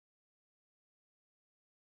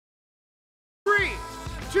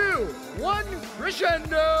one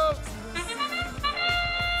crescendo.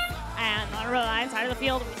 And on the Red Alliance side of the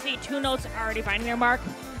field, we see 2 notes already finding their mark.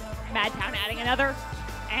 Madtown adding another,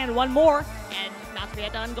 and one more, and not to be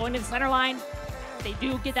done, going to the center line. They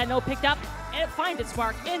do get that note picked up, and it finds its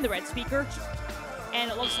mark in the red speaker. And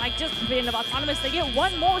it looks like just being of autonomous, they get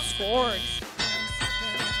 1 more scored.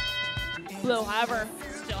 Blue, however,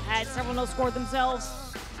 still had several notes scored themselves,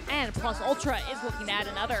 and Plus Ultra is looking to add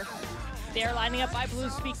another. They're lining up by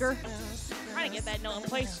Blue's speaker, trying to get that note in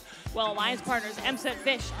place. Well, Alliance partners MSET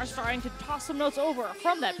Fish are starting to toss some notes over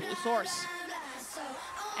from that blue source.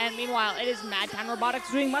 And meanwhile, it is Madtown Robotics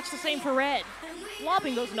doing much the same for Red,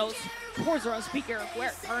 lobbing those notes towards their own speaker,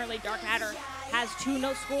 where currently Dark Matter has 2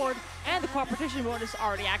 notes scored and the Qualification bonus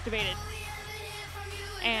already activated.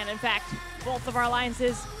 And in fact, both of our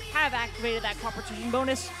alliances have activated that Qualification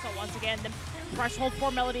bonus, so once again, the threshold for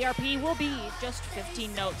Melody RP will be just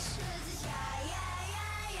 15 notes.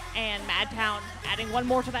 And Madtown adding 1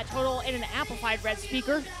 more to that total in an amplified red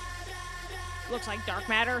speaker. Looks like Dark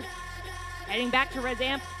Matter heading back to Red's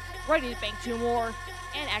amp, ready to bank 2 more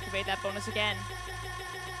and activate that bonus again.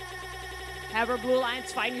 However, Blue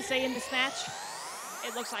Alliance fighting to stay in this match.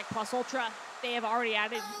 It looks like Plus Ultra, they have already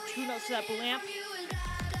added 2 notes to that blue amp,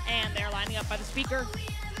 and they're lining up by the speaker.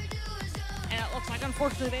 And it looks like,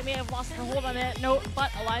 unfortunately, they may have lost their hold on that note,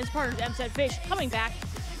 but Alliance partners MSET Fish coming back,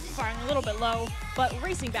 firing a little bit low, but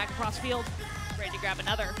racing back across field, ready to grab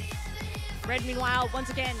another. Red, meanwhile, once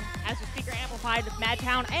again, has the speaker amplified with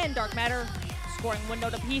Madtown and Dark Matter, scoring 1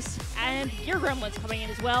 note apiece, and Gear Gremlins coming in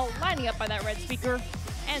as well, lining up by that red speaker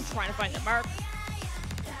and trying to find the mark.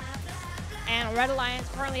 And Red Alliance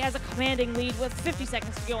currently has a commanding lead with 50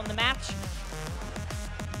 seconds to go in the match.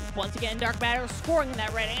 Once again, Dark Matter scoring in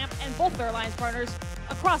that red amp, and both their alliance partners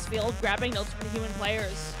across field grabbing notes from the human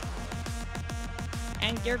players.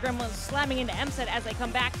 And Gear Gremlins slamming into MSET as they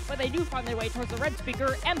come back, but they do find their way towards the red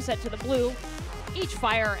speaker, MSET to the blue. Each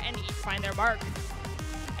fire and each find their mark.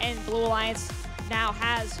 And Blue Alliance now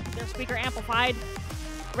has their speaker amplified.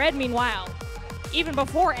 Red, meanwhile, even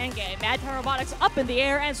before endgame, Madtown Robotics up in the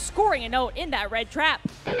air and scoring a note in that red trap.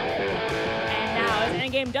 And now, as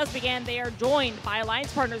endgame does begin, they are joined by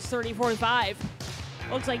Alliance partners 30-45.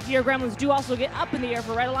 Looks like Gear Gremlins do also get up in the air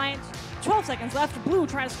for Red Alliance. 12 seconds left, Blue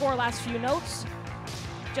trying to score last few notes.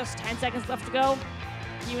 Just 10 seconds left to go.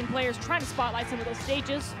 Human players trying to spotlight some of those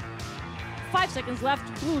stages. 5 seconds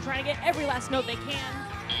left, Blue trying to get every last note they can.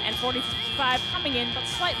 And 40-55 coming in, but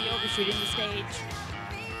slightly overshooting the stage.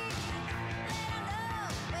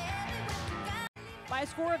 By a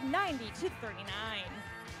score of 90-39.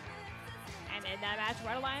 And in that match,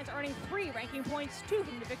 Red Alliance earning 3 ranking points, 2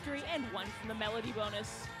 from the victory and 1 from the Melody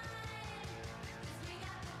bonus.